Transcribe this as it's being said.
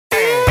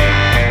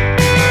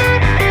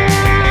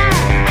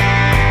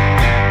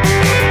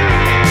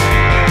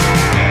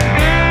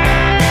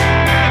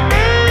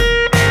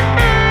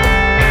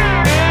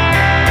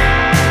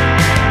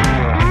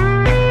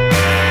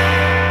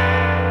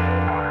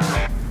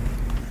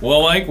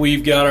Well, Mike,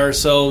 we've got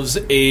ourselves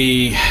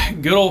a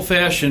good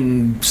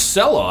old-fashioned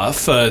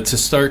sell-off to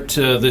start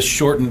this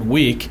shortened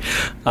week.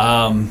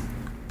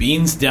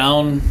 Beans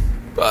down.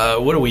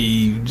 What are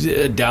we?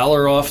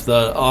 $1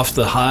 off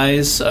the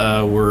highs.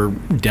 We're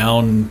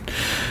down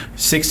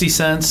 60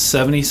 cents,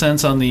 70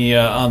 cents on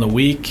the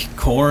week.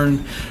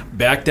 Corn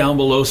back down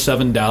below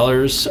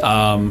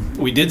 $7.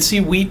 We did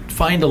see wheat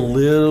find a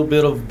little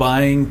bit of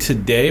buying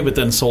today, but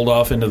then sold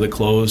off into the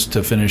close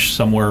to finish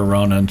somewhere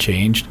around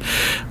unchanged.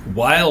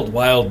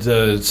 Wild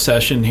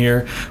session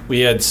here. We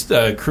had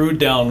crude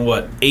down,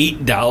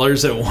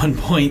 $8 at one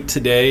point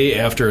today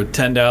after a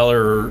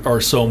 $10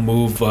 or so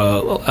move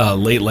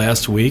late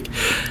last week.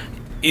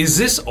 Is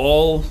this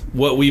all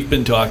what we've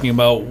been talking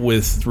about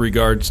with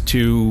regards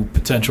to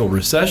potential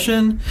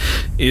recession?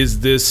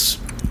 Is this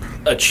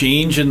a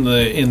change in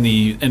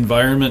the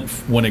environment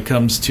when it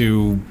comes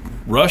to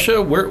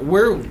Russia? Where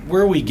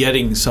are we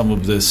getting some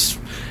of this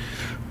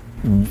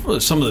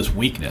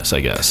weakness, I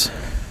guess?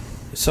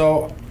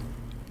 So,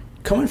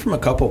 coming from a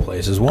couple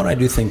places. One, I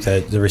do think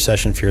that the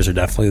recession fears are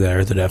definitely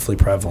there. They're definitely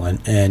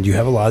prevalent. And you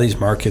have a lot of these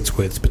markets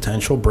with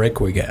potential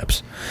breakaway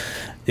gaps.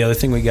 The other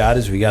thing we got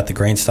is we got the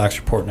grain stocks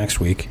report next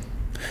week.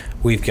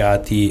 We've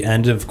got the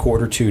end of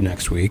Q2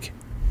 next week.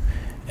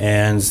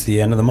 And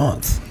the end of the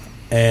month.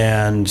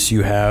 And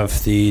you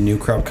have the new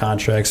crop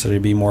contracts that are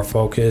be more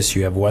focused.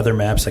 You have weather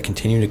maps that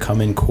continue to come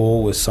in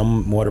cool with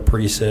somewhat of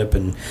precip,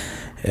 and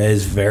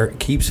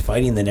keeps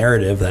fighting the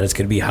narrative that it's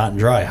going to be hot and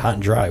dry, hot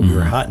and dry. Mm-hmm. We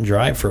were hot and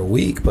dry for a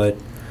week, but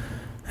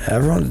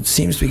everyone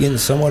seems to be getting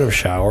somewhat of a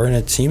shower, and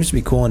it seems to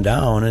be cooling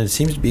down, and it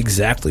seems to be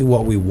exactly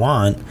what we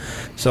want.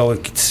 So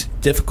it's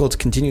difficult to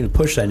continue to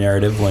push that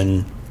narrative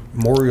when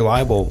more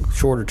reliable,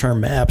 shorter-term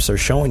maps are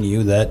showing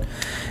you that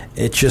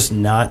it's just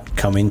not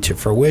coming to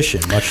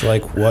fruition, much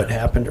like what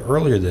happened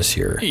earlier this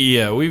year.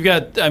 Yeah,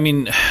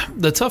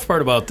 the tough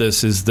part about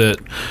this is that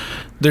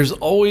there's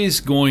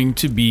always going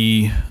to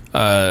be,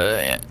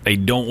 I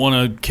don't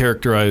want to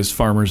characterize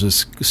farmers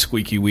as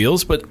squeaky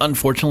wheels, but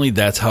unfortunately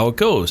that's how it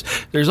goes.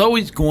 There's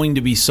always going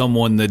to be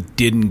someone that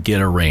didn't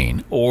get a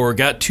rain or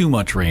got too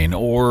much rain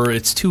or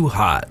it's too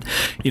hot.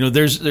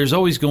 There's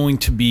always going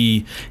to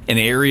be an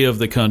area of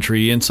the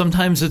country, and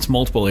sometimes it's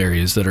multiple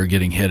areas that are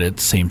getting hit at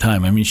the same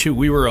time.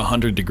 We were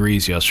 100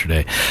 degrees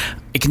yesterday.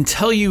 I can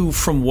tell you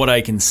from what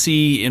I can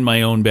see in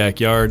my own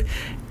backyard,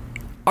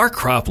 our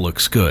crop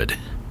looks good.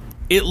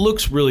 It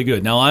looks really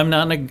good. Now, I'm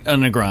not an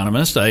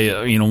agronomist,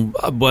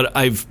 but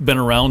I've been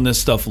around this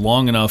stuff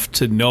long enough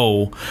to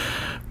know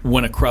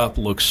when a crop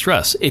looks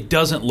stressed. It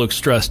doesn't look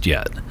stressed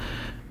yet.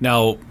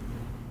 Now,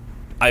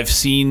 I've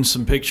seen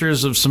some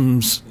pictures of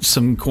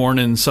some corn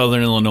in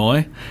southern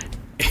Illinois.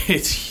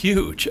 It's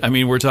huge.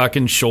 We're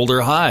talking shoulder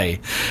high.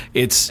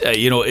 It's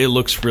it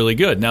looks really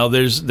good. Now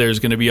there's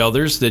going to be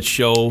others that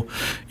show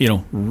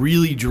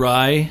really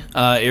dry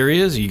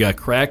areas. You got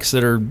cracks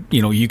that are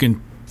you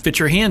can fit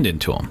your hand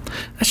into them.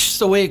 That's just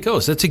the way it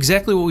goes. That's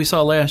exactly what we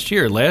saw last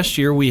year. Last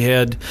year we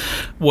had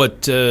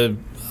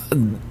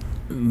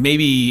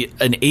maybe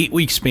an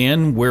 8-week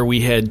span where we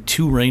had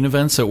 2 rain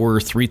events that were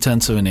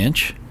 0.3 of an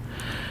inch.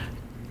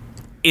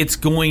 It's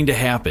going to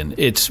happen.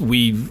 This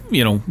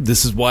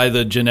is why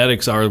the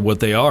genetics are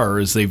what they are,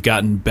 is they've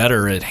gotten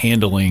better at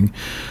handling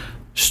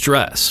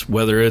stress,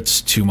 whether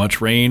it's too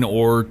much rain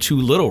or too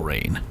little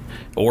rain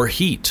or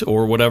heat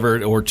or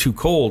whatever, or too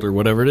cold or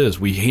whatever it is.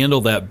 We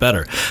handle that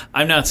better.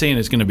 I'm not saying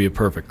it's going to be a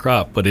perfect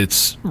crop, but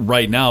it's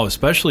right now,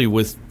 especially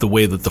with the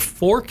way that the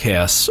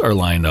forecasts are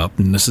lined up,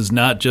 and this is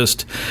not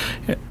just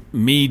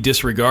me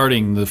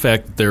disregarding the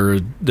fact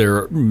that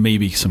there may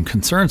be some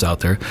concerns out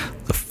there.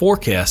 The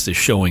forecast is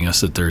showing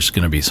us that there's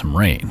going to be some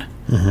rain.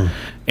 Mm-hmm.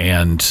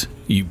 And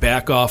you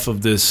back off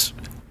of this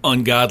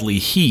ungodly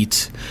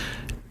heat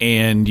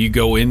and you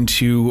go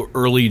into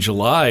early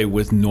July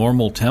with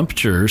normal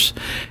temperatures,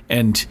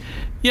 and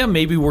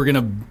maybe we're going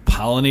to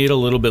pollinate a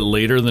little bit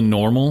later than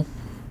normal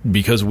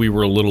because we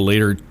were a little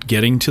later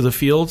getting to the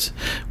fields.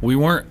 We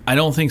weren't, I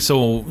don't think,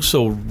 so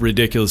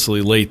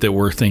ridiculously late that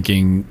we're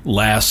thinking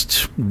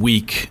last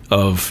week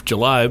of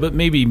July, but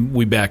maybe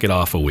we back it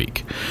off a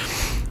week.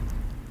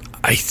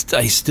 I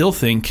still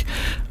think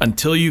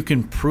until you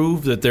can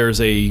prove that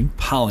there's a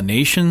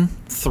pollination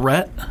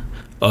threat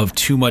of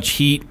too much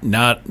heat,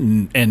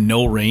 and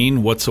no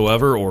rain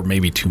whatsoever, or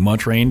maybe too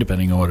much rain,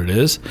 depending on what it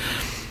is,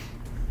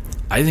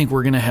 I think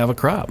we're going to have a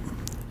crop.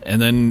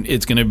 And then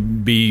it's going to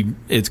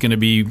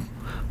be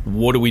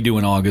what do we do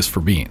in August for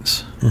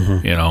beans?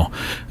 Mm-hmm.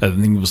 I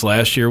think it was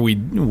last year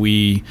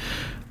we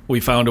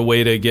found a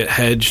way to get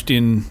hedged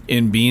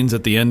in beans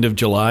at the end of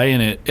July,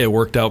 and it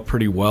worked out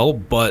pretty well.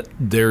 But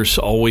there's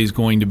always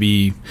going to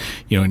be,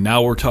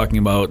 now we're talking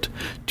about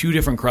 2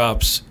 different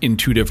crops in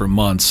 2 different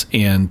months,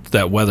 and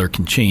that weather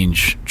can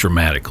change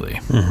dramatically.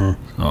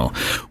 Mm-hmm. So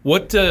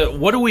what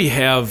do we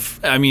have?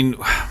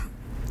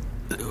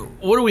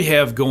 What do we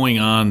have going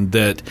on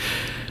that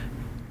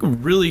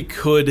really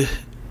could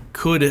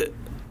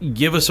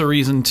give us a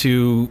reason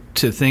to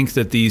think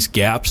that these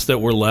gaps that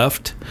were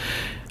left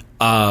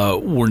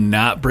were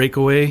not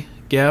breakaway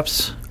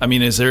gaps?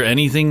 Is there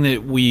anything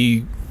that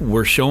we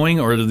we're showing,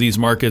 or do these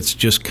markets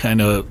just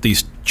kind of,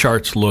 these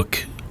charts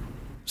look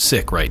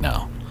sick right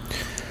now?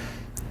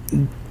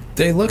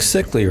 They look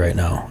sickly right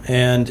now,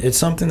 and it's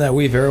something that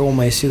we very well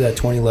may see that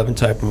 2011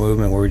 type of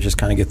movement where we just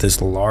kind of get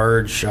this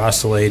large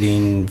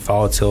oscillating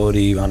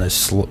volatility on a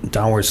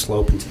downward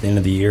slope into the end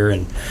of the year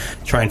and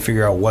try and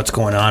figure out what's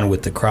going on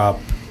with the crop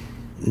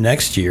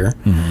next year.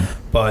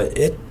 But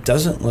it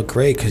doesn't look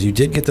great because you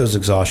did get those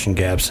exhaustion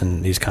gaps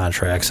in these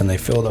contracts, and they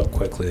filled up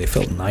quickly. They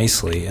filled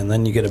nicely, and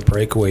then you get a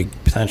breakaway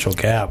potential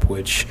gap,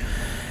 which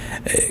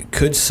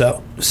could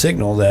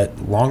signal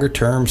that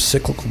longer-term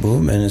cyclical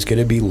movement is going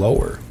to be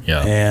lower.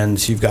 Yeah.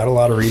 And you've got a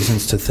lot of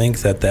reasons to think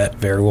that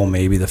very well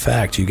may be the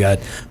fact. You got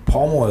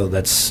palm oil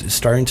that's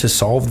starting to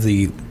solve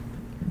the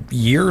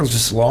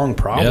years-long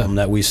problem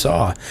that we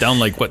saw. Down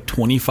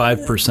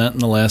 25% in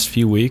the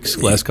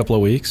last couple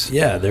of weeks?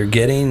 Yeah, they're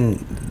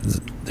getting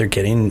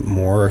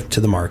more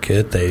to the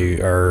market. They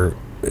are,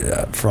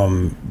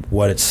 from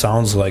what it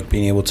sounds like,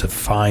 being able to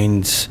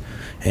find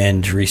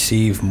and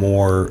receive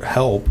more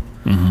help,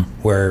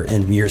 where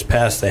in years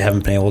past they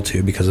haven't been able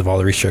to because of all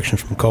the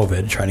restrictions from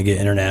COVID, trying to get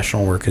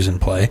international workers in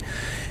play.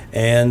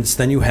 And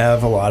then you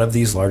have a lot of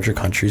these larger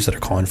countries that are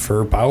calling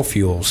for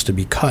biofuels to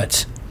be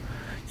cut.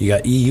 You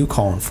got EU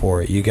calling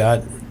for it.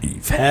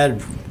 You've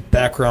had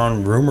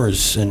background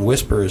rumors and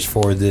whispers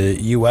for the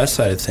U.S.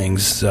 side of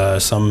things.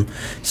 Some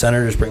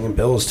senators bringing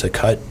bills to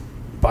cut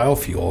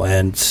biofuel.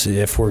 And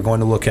if we're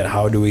going to look at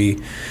how do we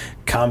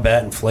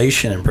combat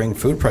inflation and bring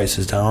food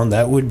prices down,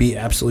 that would be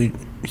absolutely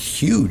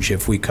huge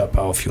if we cut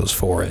biofuels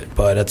for it.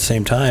 But at the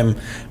same time,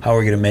 how are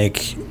we going to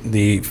make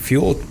the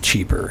fuel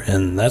cheaper?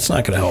 And that's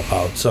not going to help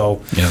out.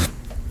 So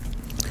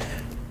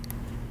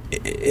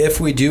if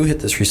we do hit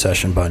this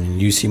recession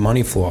button, you see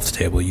money flow off the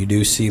table. You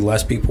do see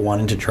less people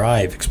wanting to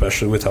drive,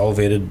 especially with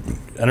elevated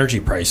energy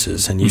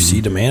prices. And you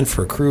see demand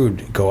for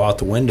crude go out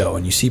the window.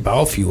 And you see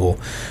biofuel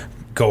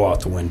go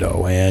out the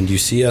window. And you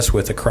see us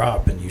with a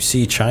crop. And you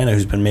see China,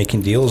 who's been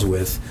making deals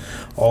with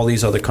all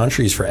these other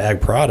countries for ag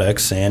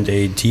products, and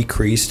a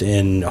decrease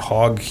in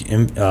hog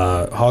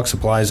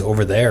supplies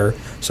over there,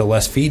 so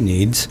less feed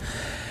needs.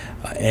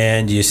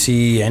 And you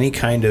see any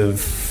kind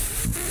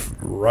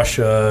of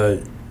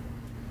Russia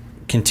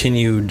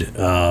continued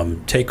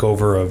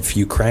takeover of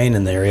Ukraine,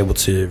 and they're able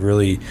to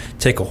really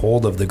take a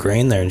hold of the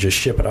grain there and just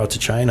ship it out to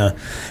China.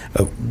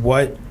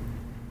 What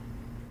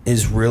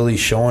is really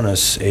showing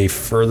us a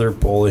further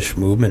bullish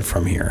movement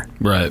from here.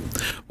 Right.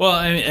 Well,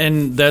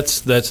 and that's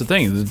the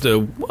thing.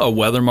 The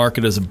weather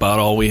market is about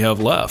all we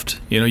have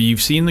left.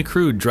 You've seen the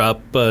crude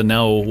drop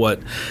now, over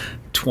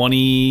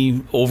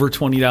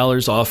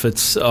 $20 off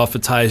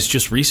its highs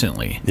just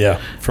recently.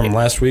 Yeah, from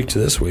last week to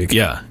this week.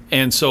 Yeah,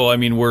 and so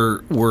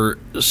we're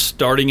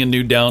starting a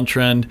new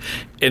downtrend,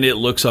 and it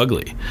looks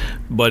ugly.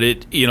 But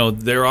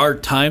there are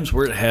times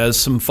where it has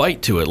some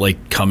fight to it,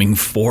 like coming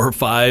 $4 or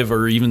 $5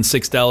 or even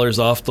 $6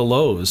 off the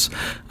lows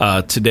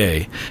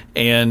today.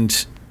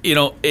 And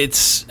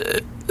it's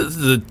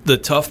the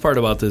tough part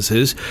about this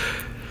is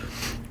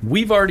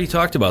we've already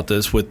talked about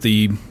this with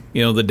the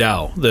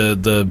Dow,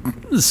 the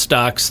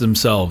stocks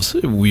themselves.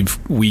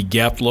 We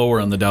gapped lower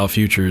on the Dow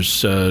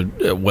futures last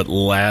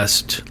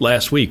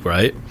week,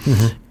 right?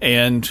 Mm-hmm.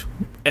 And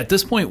at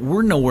this point,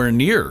 we're nowhere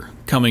near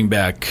coming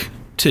back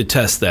to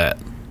test that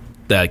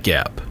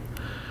gap.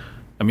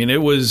 I mean,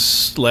 it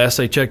was,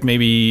 last I checked,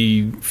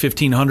 maybe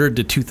 1,500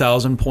 to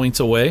 2,000 points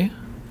away.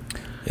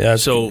 Yeah,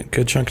 so a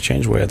good chunk of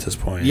change away at this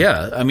point.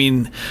 Yeah, I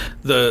mean,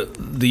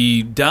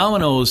 the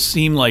dominoes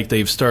seem like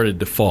they've started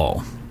to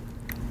fall.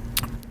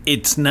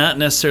 It's not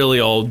necessarily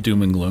all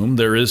doom and gloom.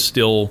 There is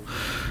still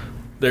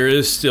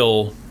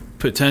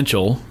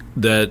potential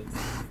that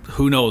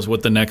who knows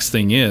what the next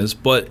thing is,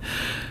 but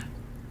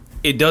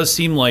it does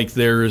seem like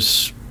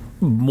there's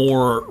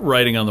more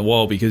writing on the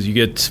wall, because you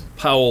get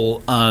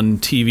Powell on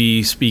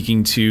TV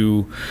speaking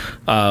to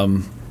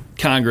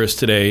Congress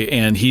today,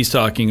 and he's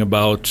talking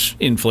about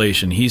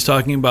inflation. He's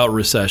talking about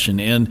recession,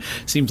 and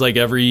it seems like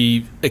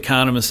every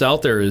economist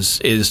out there is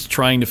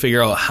trying to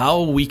figure out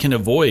how we can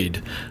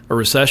avoid a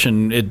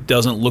recession. It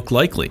doesn't look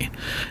likely.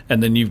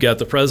 And then you've got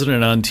the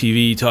president on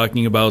TV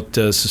talking about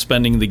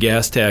suspending the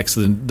gas tax,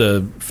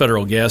 the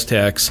federal gas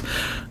tax,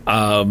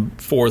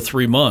 for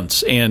 3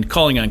 months, and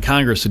calling on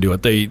Congress to do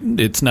it.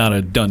 It's not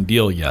a done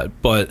deal yet,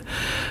 but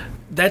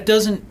that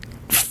doesn't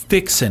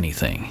fix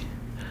anything.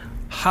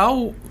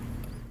 How,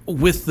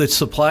 with the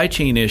supply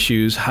chain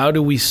issues, how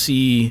do we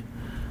see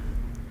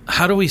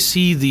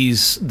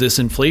this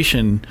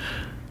inflation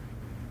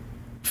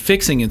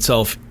fixing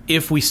itself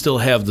if we still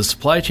have the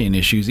supply chain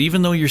issues?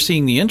 Even though you're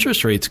seeing the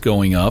interest rates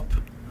going up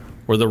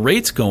or the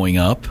rates going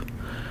up,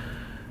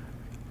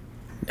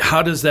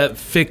 how does that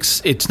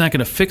fix? It's not going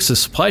to fix the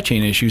supply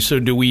chain issue. So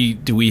do we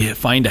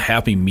find a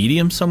happy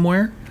medium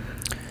somewhere?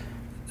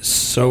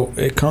 So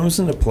it comes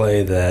into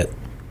play that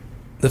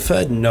the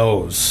Fed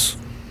knows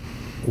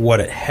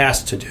what it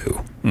has to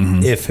do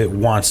if it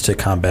wants to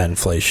combat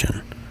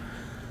inflation.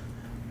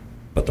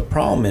 But the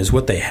problem is,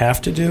 what they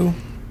have to do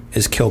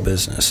is kill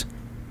business.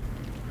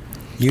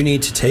 You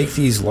need to take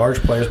these large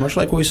players, much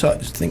like what we saw.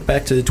 Think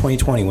back to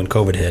 2020 when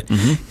COVID hit.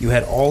 You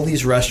had all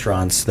these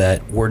restaurants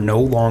that were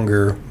no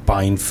longer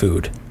buying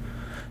food.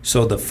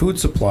 So the food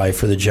supply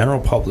for the general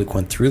public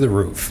went through the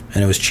roof,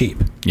 and it was cheap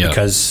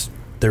because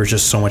there was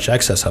just so much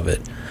excess of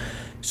it.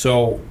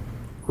 So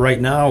right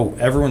now,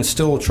 everyone's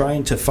still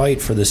trying to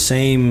fight for the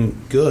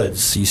same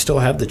goods. You still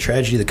have the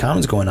tragedy of the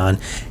commons going on.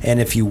 And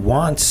if you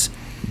want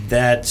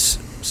that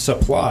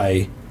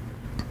supply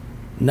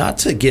not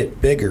to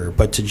get bigger,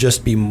 but to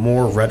just be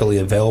more readily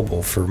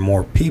available for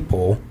more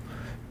people,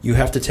 you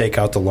have to take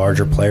out the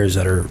larger players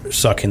that are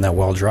sucking that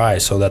well dry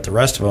so that the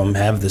rest of them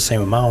have the same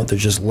amount.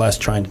 There's just less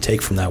trying to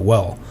take from that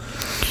well.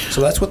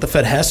 So that's what the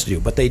Fed has to do.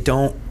 But they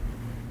don't,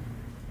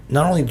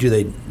 not only do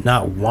they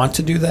not want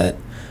to do that,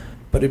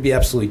 but it'd be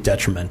absolutely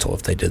detrimental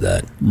if they did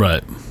that.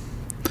 Right.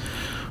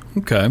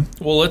 Okay.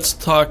 Well, let's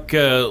talk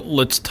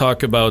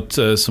about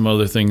some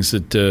other things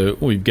that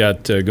we've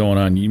got going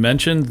on. You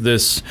mentioned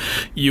this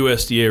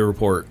USDA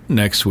report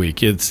next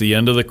week. It's the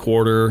end of the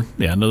quarter,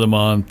 the end of the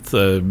month.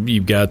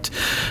 You've got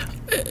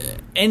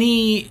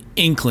any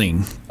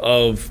inkling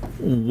of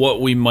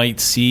what we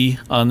might see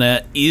on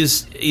that?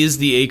 Is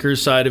the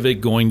acres side of it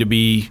going to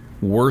be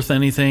worth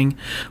anything,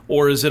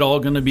 or is it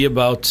all going to be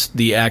about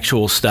the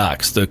actual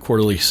stocks, the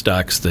quarterly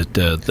stocks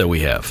that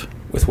we have?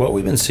 With what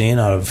we've been seeing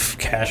out of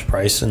cash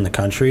price in the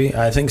country,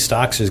 I think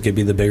stocks is going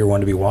to be the bigger one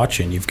to be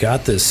watching. You've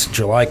got this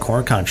July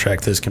corn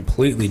contract that's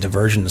completely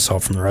diverging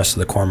itself from the rest of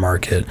the corn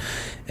market.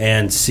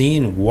 And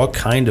seeing what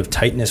kind of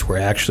tightness we're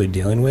actually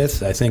dealing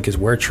with, I think, is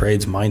where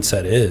trade's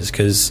mindset is.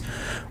 Because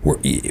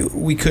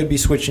we could be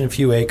switching a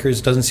few acres.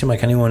 It doesn't seem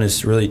like anyone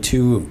is really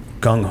too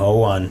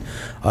gung-ho on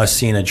us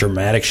seeing a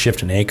dramatic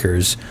shift in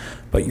acres.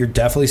 But you're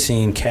definitely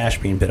seeing cash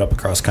being bid up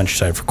across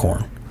countryside for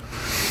corn.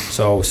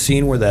 So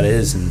seeing where that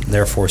is, and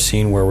therefore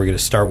seeing where we're going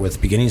to start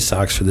with beginning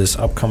stocks for this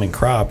upcoming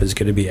crop, is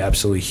going to be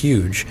absolutely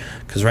huge.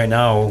 Because right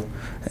now,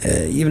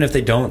 even if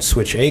they don't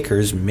switch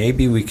acres,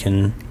 maybe we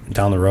can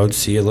down the road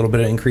see a little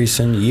bit of increase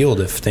in yield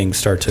if things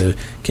start to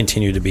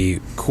continue to be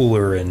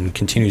cooler and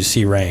continue to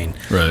see rain.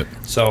 Right.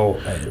 So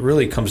it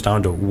really comes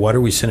down to what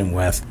are we sitting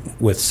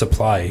with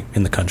supply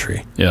in the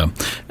country. Yeah.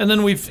 And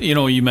then we've,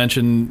 you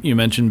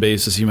mentioned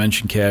basis, you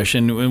mentioned cash,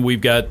 and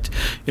we've got,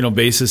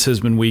 basis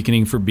has been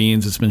weakening for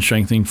beans, it's been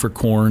strengthening for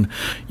corn.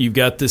 You've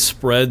got the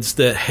spreads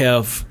that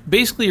have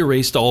basically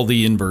erased all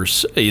the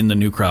inverse in the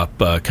new crop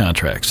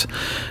contracts.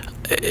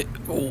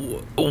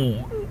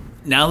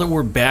 Now that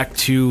we're back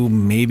to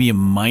maybe a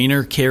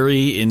minor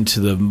carry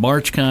into the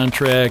March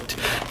contract,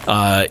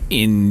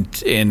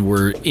 and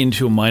we're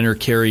into a minor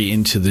carry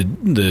into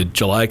the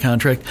July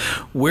contract,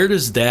 where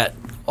does that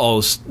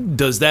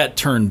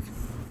turn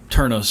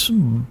us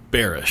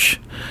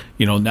bearish?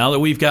 Now that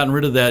we've gotten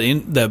rid of that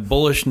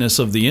bullishness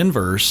of the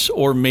inverse,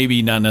 or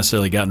maybe not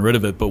necessarily gotten rid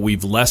of it, but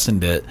we've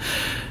lessened it.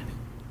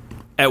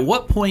 At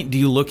what point do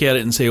you look at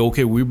it and say,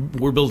 okay,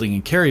 we're building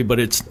a carry, but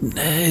it's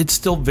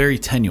still very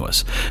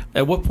tenuous?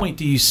 At what point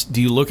do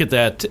you look at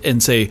that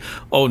and say,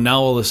 oh,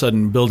 now all of a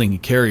sudden building a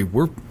carry,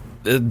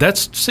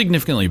 that's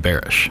significantly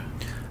bearish?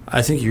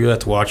 I think you have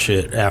to watch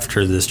it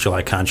after this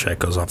July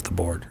contract goes off the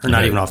board, or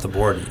not even off the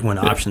board, when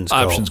options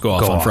go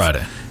off on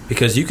Friday,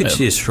 because you can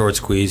see a short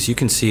squeeze. You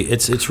can see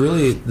it's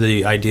really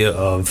the idea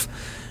of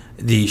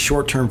the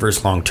short term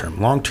versus long term.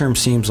 Long term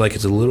seems like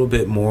it's a little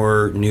bit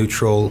more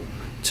neutral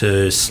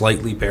to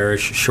slightly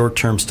bearish. Short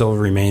term still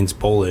remains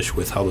bullish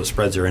with how the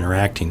spreads are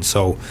interacting.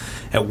 So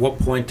at what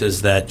point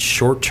does that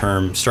short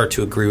term start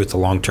to agree with the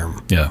long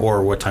term? Yeah.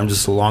 Or what time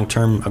does the long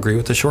term agree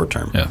with the short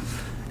term? Yeah.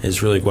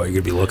 Is really what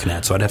you're going to be looking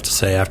at. So I'd have to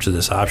say after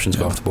this options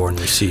go off the board and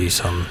we see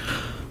some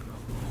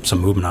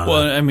movement on it.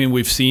 Well, I mean,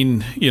 we've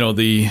seen,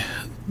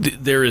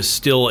 there is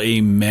still a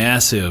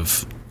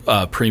massive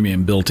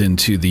premium built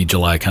into the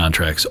July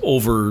contracts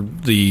over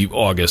the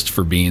August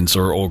for beans,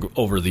 or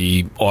over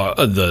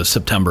the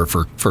September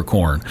for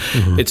corn.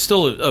 Mm-hmm. It's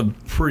still a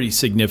pretty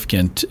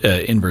significant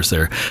inverse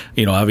there.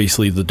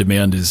 Obviously the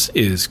demand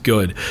is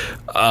good.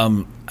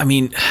 I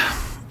mean,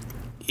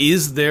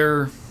 is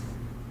there,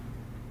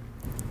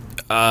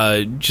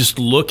 just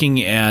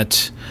looking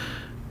at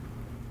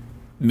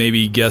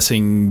maybe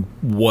guessing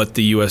what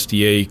the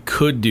USDA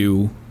could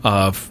do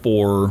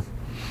for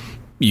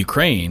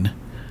Ukraine,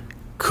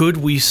 could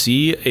we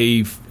see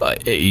a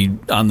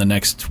on the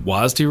next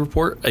WASDE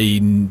report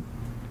a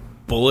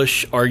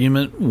bullish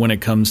argument when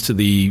it comes to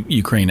the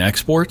Ukraine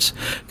exports?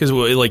 Because,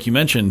 like you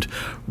mentioned,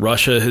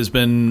 Russia has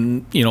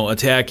been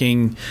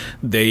attacking.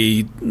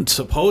 They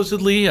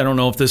supposedly, I don't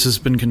know if this has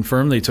been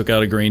confirmed, they took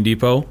out a grain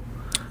depot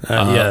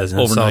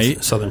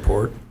overnight, southern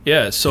port.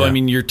 Yeah, so I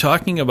mean, you're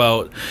talking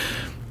about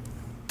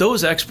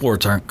those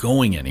exports aren't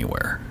going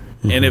anywhere,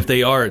 and if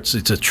they are, it's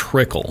a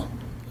trickle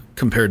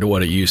compared to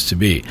what it used to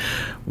be.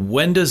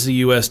 When does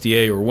the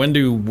USDA, or when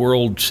do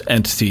world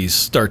entities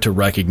start to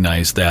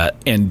recognize that,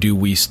 and do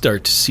we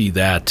start to see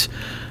that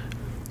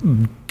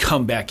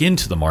come back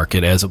into the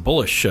market as a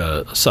bullish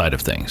side of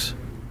things?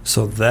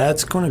 So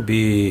that's going to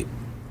be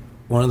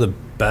one of the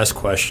best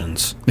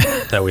questions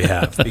that we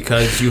have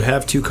because you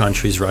have two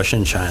countries, Russia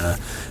and China,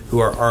 who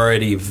are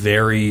already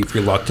very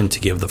reluctant to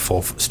give the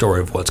full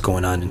story of what's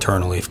going on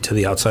internally to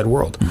the outside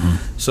world.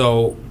 Mm-hmm.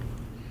 So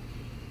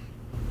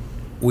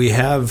we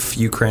have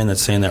Ukraine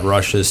that's saying that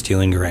Russia is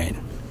stealing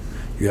grain.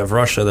 You have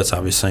Russia that's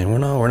obviously saying, well,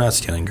 no, we're not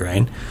stealing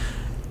grain.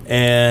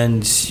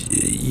 And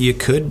you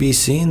could be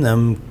seeing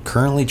them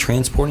currently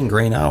transporting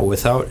grain out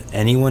without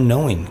anyone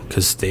knowing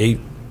because they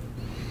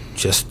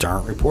just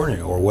aren't reporting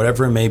it or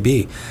whatever it may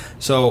be.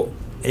 So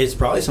it's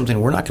probably something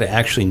we're not going to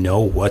actually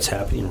know what's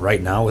happening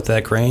right now with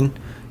that grain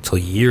until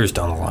years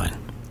down the line.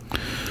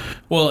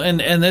 Well,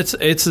 and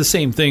it's the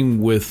same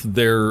thing with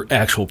their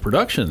actual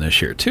production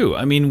this year too.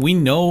 I mean, we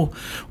know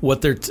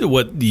what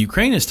the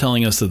Ukraine is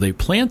telling us that they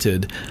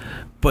planted,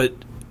 but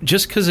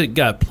just because it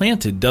got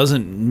planted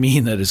doesn't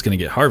mean that it's going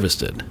to get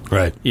harvested.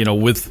 Right. You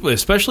know,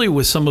 especially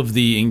with some of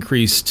the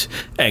increased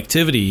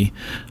activity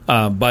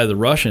by the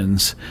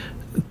Russians.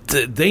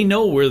 They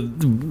know where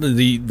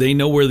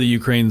the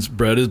Ukraine's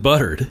bread is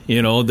buttered.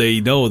 You know, they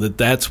know that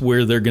that's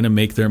where they're going to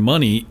make their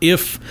money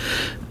if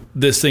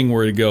this thing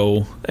were to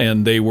go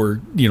and they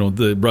were, you know,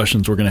 the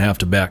Russians were going to have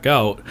to back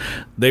out.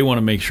 They want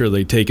to make sure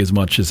they take as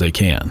much as they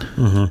can.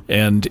 Mm-hmm.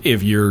 And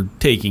if you're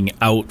taking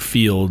out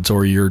fields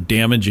or you're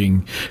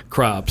damaging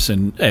crops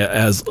and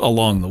as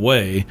along the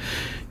way,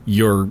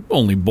 you're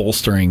only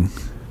bolstering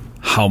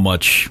how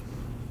much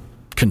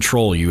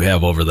control you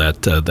have over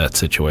that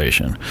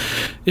situation.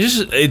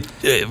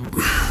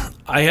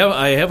 I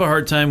have a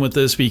hard time with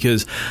this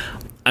because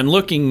I'm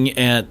looking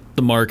at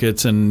the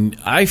markets and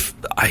I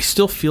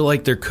still feel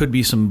like there could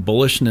be some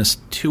bullishness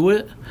to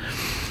it,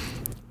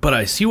 but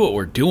I see what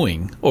we're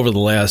doing over the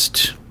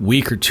last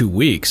week or 2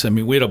 weeks. I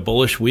mean, we had a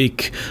bullish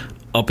week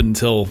up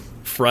until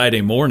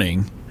Friday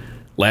morning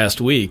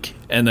last week,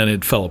 and then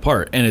it fell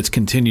apart, and it's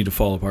continued to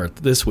fall apart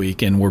this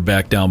week, and we're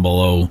back down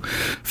below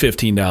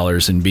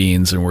 $15 in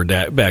beans, and we're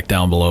back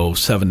down below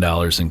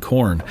 $7 in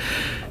corn.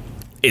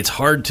 It's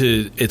hard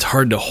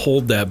to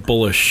hold that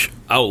bullish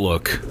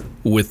outlook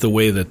with the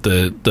way that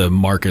the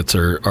markets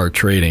are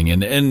trading,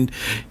 and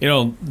you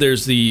know,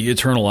 there's the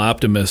eternal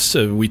optimists.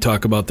 We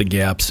talk about the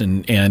gaps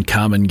and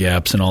common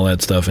gaps and all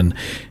that stuff,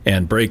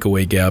 and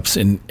breakaway gaps,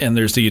 and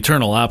there's the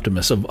eternal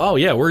optimists of, oh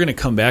yeah, we're going to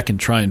come back and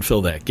try and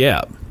fill that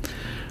gap.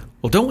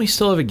 Well, don't we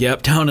still have a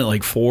gap down at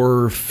like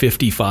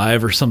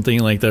 455 or something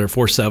like that, or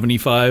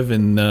 475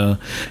 in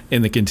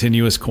the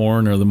continuous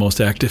corn or the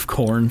most active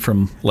corn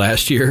from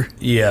last year?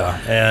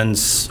 Yeah, and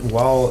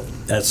while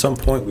at some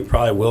point we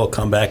probably will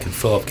come back and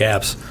fill up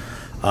gaps,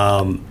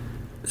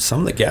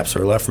 some of the gaps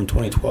that are left from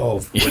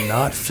 2012 were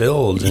not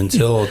filled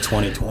until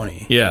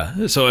 2020.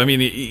 Yeah, so I mean,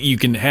 you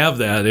can have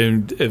that,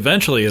 and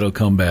eventually it'll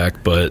come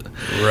back. But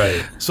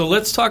right. So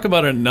let's talk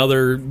about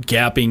another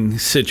gapping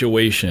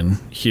situation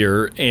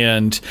here,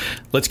 and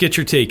let's get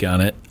your take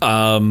on it.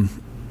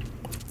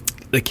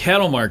 The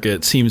cattle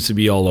market seems to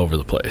be all over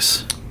the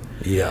place.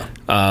 Yeah.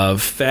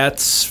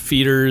 Fats,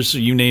 feeders,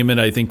 you name it.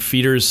 I think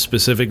feeders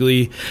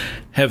specifically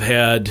have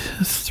had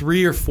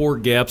 3 or 4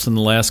 gaps in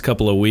the last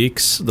couple of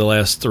weeks, the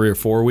last 3 or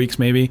 4 weeks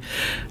maybe.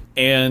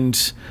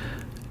 And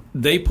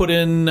they put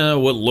in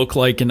what looked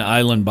like an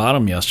island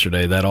bottom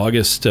yesterday. That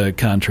August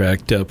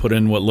contract put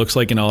in what looks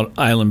like an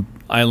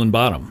island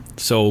bottom.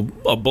 So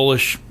a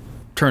bullish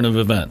turn of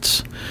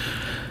events.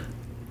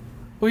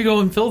 We go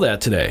and fill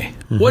that today.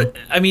 Mm-hmm. What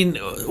I mean,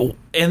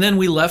 and then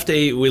we left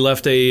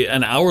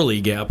an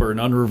hourly gap or an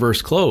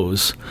unreversed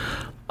close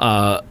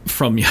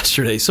from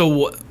yesterday.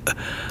 So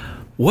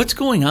what's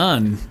going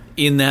on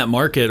in that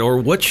market, or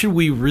what should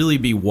we really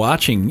be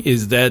watching?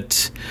 Is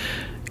that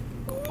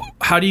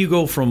how do you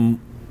go from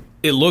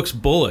it looks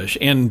bullish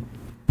and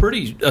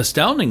pretty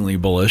astoundingly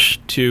bullish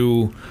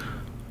to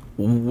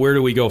where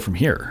do we go from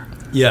here?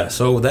 Yeah,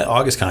 so that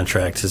August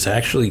contract is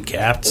actually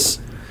gapped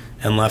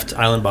and left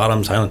island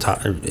bottoms, island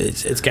top.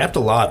 It's gapped a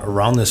lot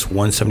around this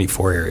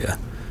 174 area,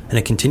 and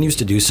it continues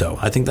to do so.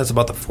 I think that's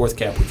about the 4th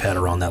gap we've had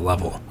around that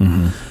level.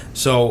 Mm-hmm.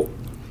 So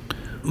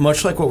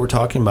much like what we're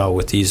talking about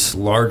with these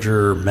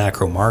larger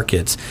macro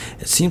markets,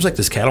 it seems like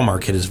this cattle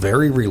market is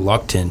very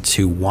reluctant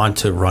to want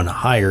to run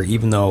higher,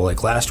 even though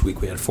like last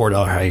week we had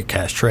 $4 higher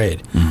cash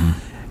trade. Mm-hmm.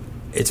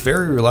 It's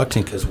very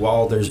reluctant because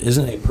while there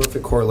isn't a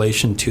perfect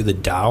correlation to the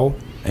Dow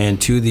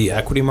and to the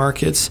equity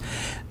markets,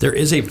 there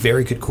is a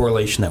very good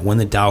correlation that when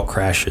the Dow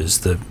crashes,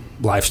 the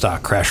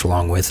livestock crash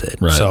along with it.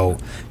 Right. So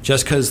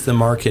just because the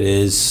market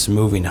is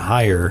moving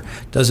higher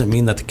doesn't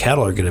mean that the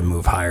cattle are going to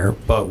move higher.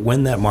 But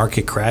when that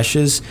market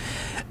crashes,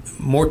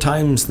 more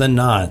times than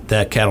not,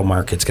 that cattle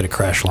market's going to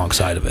crash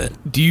alongside of it.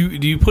 Do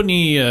you put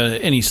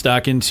any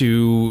stock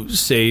into,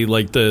 say,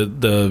 like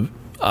the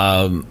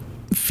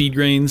feed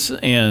grains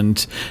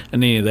and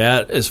any of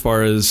that, as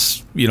far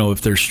as, you know,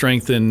 if there's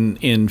strength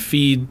in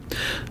feed,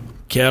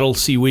 cattle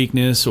see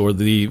weakness, or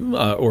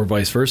or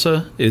vice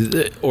versa?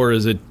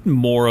 Is it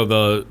more of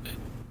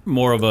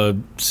a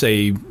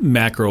say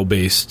macro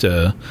based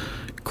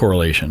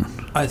correlation?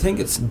 I think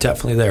it's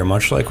definitely there,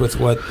 much like with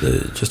what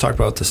just talked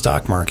about the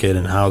stock market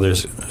and how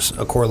there's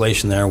a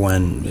correlation there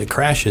when it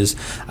crashes.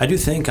 I do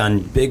think on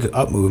big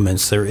up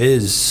movements there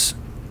is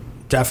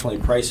definitely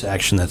price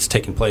action that's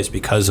taking place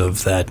because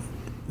of that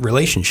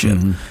relationship.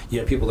 You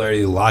have people that are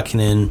either locking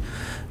in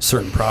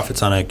certain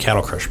profits on a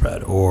cattle crush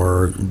bed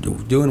or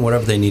doing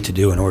whatever they need to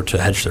do in order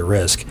to hedge their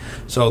risk.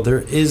 So there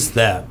is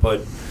that,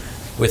 but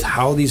with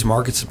how these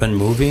markets have been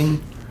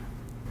moving,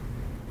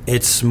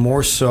 it's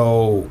more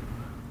so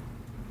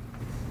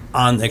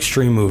on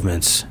extreme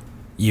movements.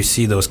 You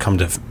see those come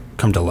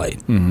to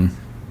light.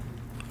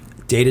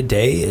 Day to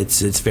day,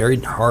 it's very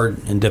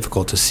hard and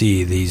difficult to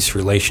see these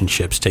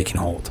relationships taking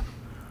hold.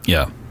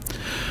 Yeah.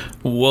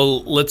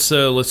 Well, let's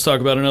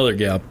talk about another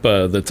gap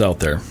that's out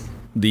there.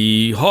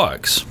 The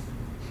hogs.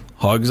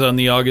 Hogs on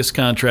the August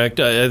contract.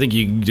 I think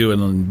you can do it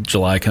on the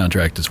July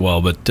contract as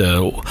well, but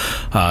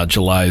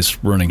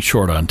July's running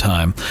short on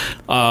time.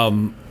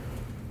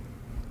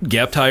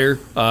 Gapped higher.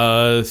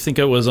 I think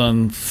it was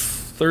on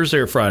Thursday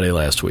or Friday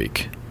last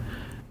week.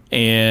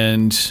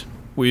 And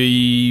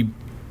we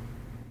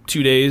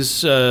 2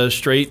 days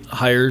straight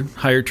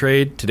higher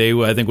trade. Today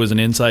I think was an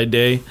inside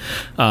day.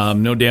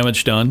 No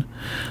damage done.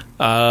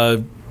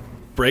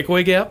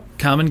 Breakaway gap,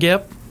 common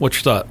gap. What's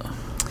your thought?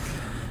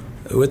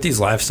 With these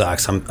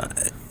livestocks,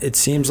 it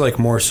seems like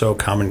more so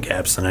common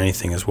gaps than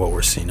anything is what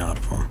we're seeing out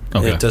of them.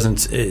 Okay.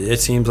 It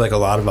seems like a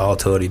lot of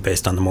volatility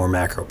based on the more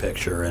macro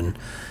picture, and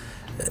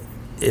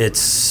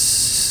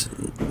it's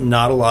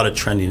not a lot of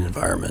trending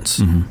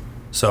environments.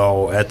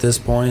 So at this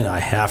point, I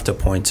have to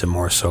point to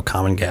more so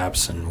common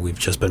gaps, and we've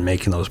just been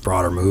making those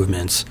broader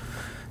movements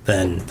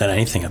than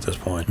anything at this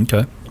point.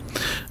 Okay.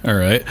 All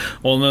right.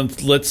 Well, then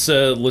let's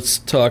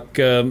talk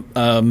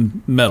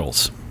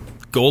metals,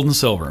 gold and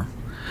silver.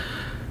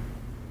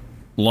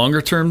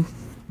 Longer term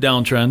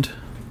downtrend,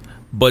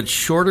 but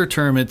shorter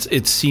term,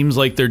 it seems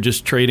like they're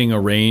just trading a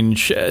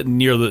range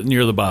near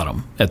the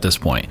bottom at this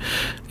point.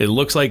 It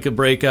looks like a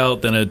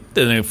breakout, then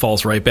it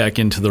falls right back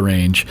into the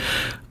range.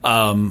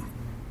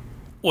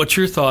 What's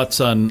your thoughts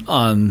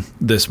on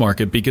this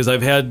market? Because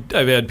I've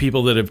had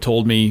people that have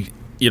told me,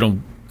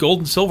 gold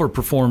and silver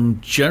perform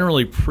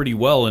generally pretty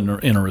well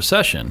in a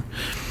recession.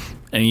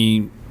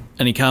 Any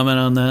comment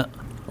on that?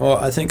 Well,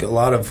 I think a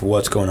lot of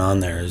what's going on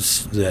there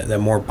is that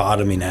more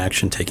bottoming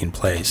action taking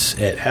place.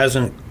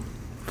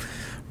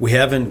 We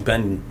haven't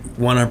been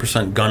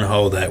 100%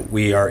 gun-ho that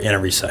we are in a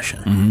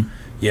recession.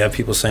 You have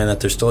people saying that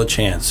there's still a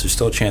chance. There's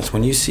still a chance.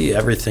 When you see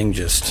everything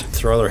just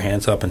throw their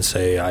hands up and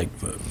say, I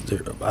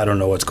don't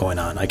know what's going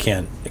on. I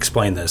can't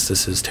explain this.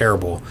 This is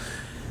terrible.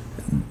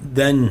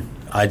 Then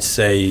I'd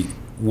say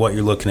what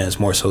you're looking at is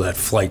more so that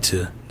flight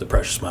to the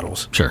precious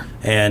metals. Sure.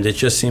 And it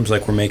just seems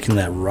like we're making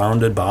that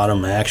rounded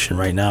bottom action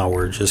right now.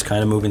 We're just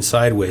kind of moving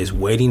sideways,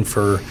 waiting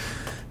for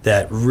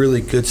that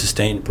really good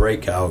sustained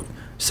breakout,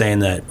 saying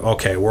that,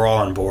 okay, we're all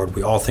on board.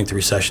 We all think the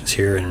recession's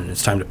here, and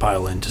it's time to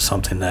pile into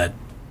something that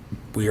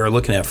we are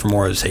looking at for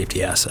more of a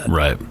safety asset.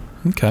 Right.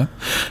 Okay.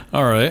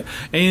 All right.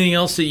 Anything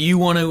else that you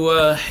want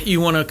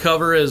to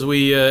cover as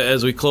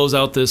we close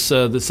out this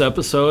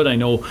episode? I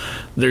know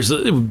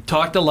we've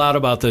talked a lot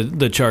about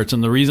the charts,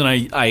 and the reason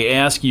I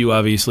ask you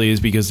obviously is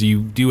because you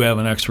do have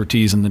an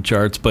expertise in the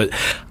charts. But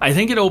I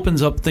think it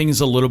opens up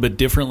things a little bit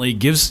differently.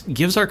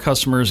 Gives our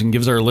customers and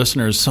gives our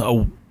listeners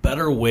a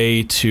better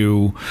way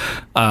to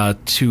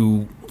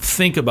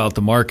think about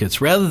the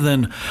markets rather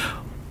than,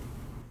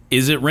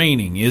 is it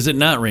raining? Is it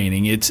not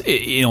raining? It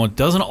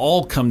doesn't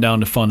all come down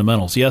to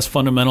fundamentals. Yes,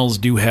 fundamentals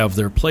do have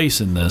their place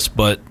in this,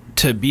 but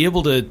to be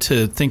able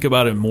to think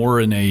about it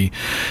more in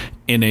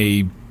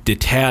a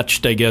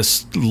detached, I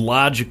guess,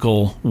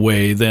 logical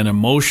way than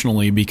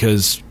emotionally,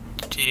 because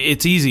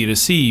it's easy to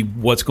see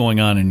what's going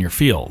on in your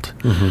field,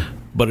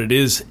 but it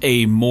is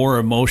a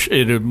more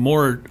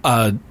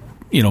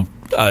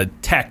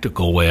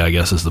tactical way, I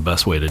guess, is the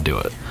best way to do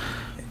it.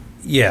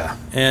 Yeah,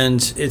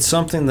 and it's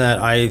something that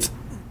I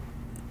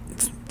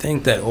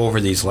think that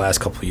over these last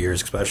couple of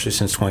years, especially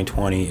since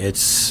 2020,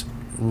 it's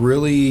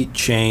really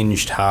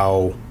changed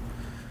how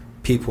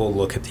people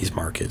look at these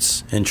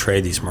markets and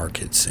trade these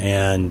markets.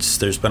 And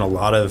there's been a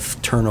lot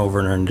of turnover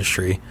in our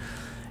industry,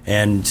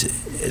 and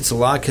it's a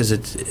lot because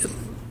a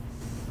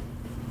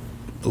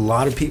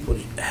lot of people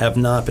have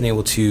not been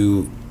able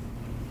to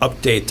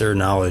update their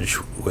knowledge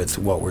with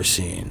what we're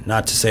seeing.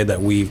 Not to say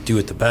that we do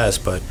it the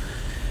best, but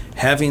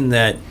having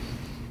that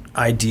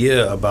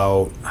idea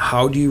about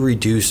how do you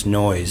reduce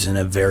noise in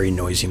a very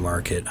noisy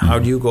market? How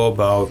do you go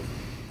about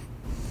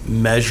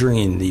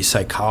measuring the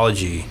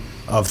psychology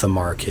of the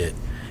market,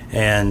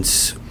 and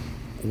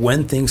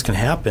when things can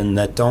happen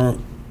that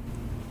don't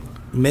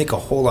make a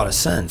whole lot of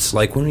sense,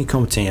 like when we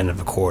come to the end of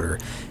a quarter,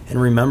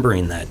 and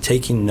remembering that,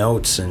 taking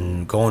notes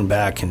and going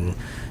back and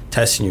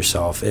testing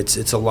yourself.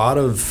 It's a lot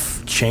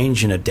of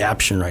change and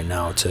adaptation right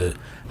now to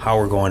how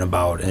we're going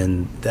about,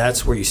 and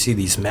that's where you see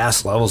these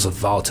mass levels of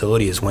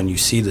volatility, is when you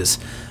see this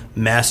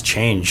mass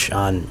change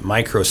on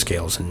micro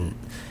scales, and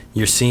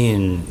you're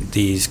seeing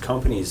these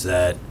companies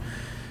that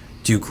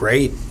do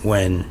great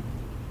when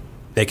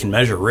they can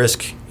measure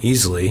risk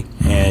easily,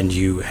 and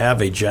you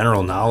have a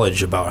general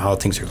knowledge about how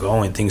things are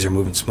going, things are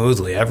moving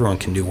smoothly, everyone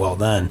can do well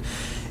then.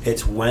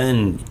 It's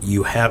when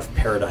you have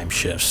paradigm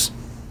shifts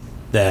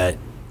that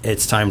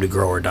it's time to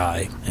grow or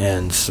die.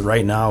 And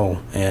right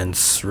now, and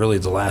really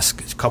the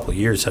last couple of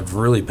years have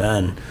really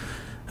been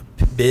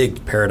a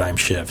big paradigm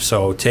shift.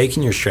 So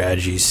taking your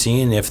strategies,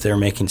 seeing if they're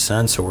making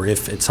sense or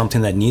if it's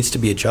something that needs to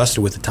be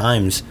adjusted with the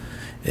times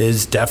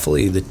is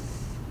definitely the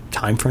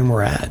time frame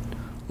we're at.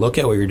 Look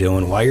at what you're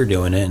doing, why you're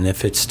doing it, and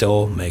if it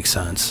still makes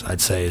sense,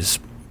 I'd say is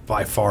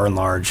by far and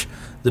large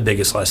the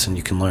biggest lesson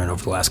you can learn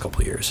over the last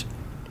couple of years.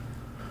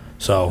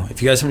 So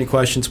if you guys have any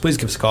questions, please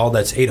give us a call.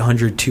 That's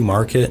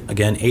 800-2-MARKET.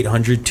 Again,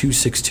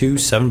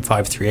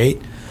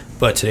 800-262-7538.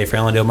 But today for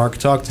Allendale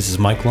Market Talk, this is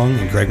Mike Lung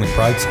and Greg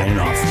McBride signing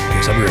off.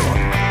 Thanks, everyone.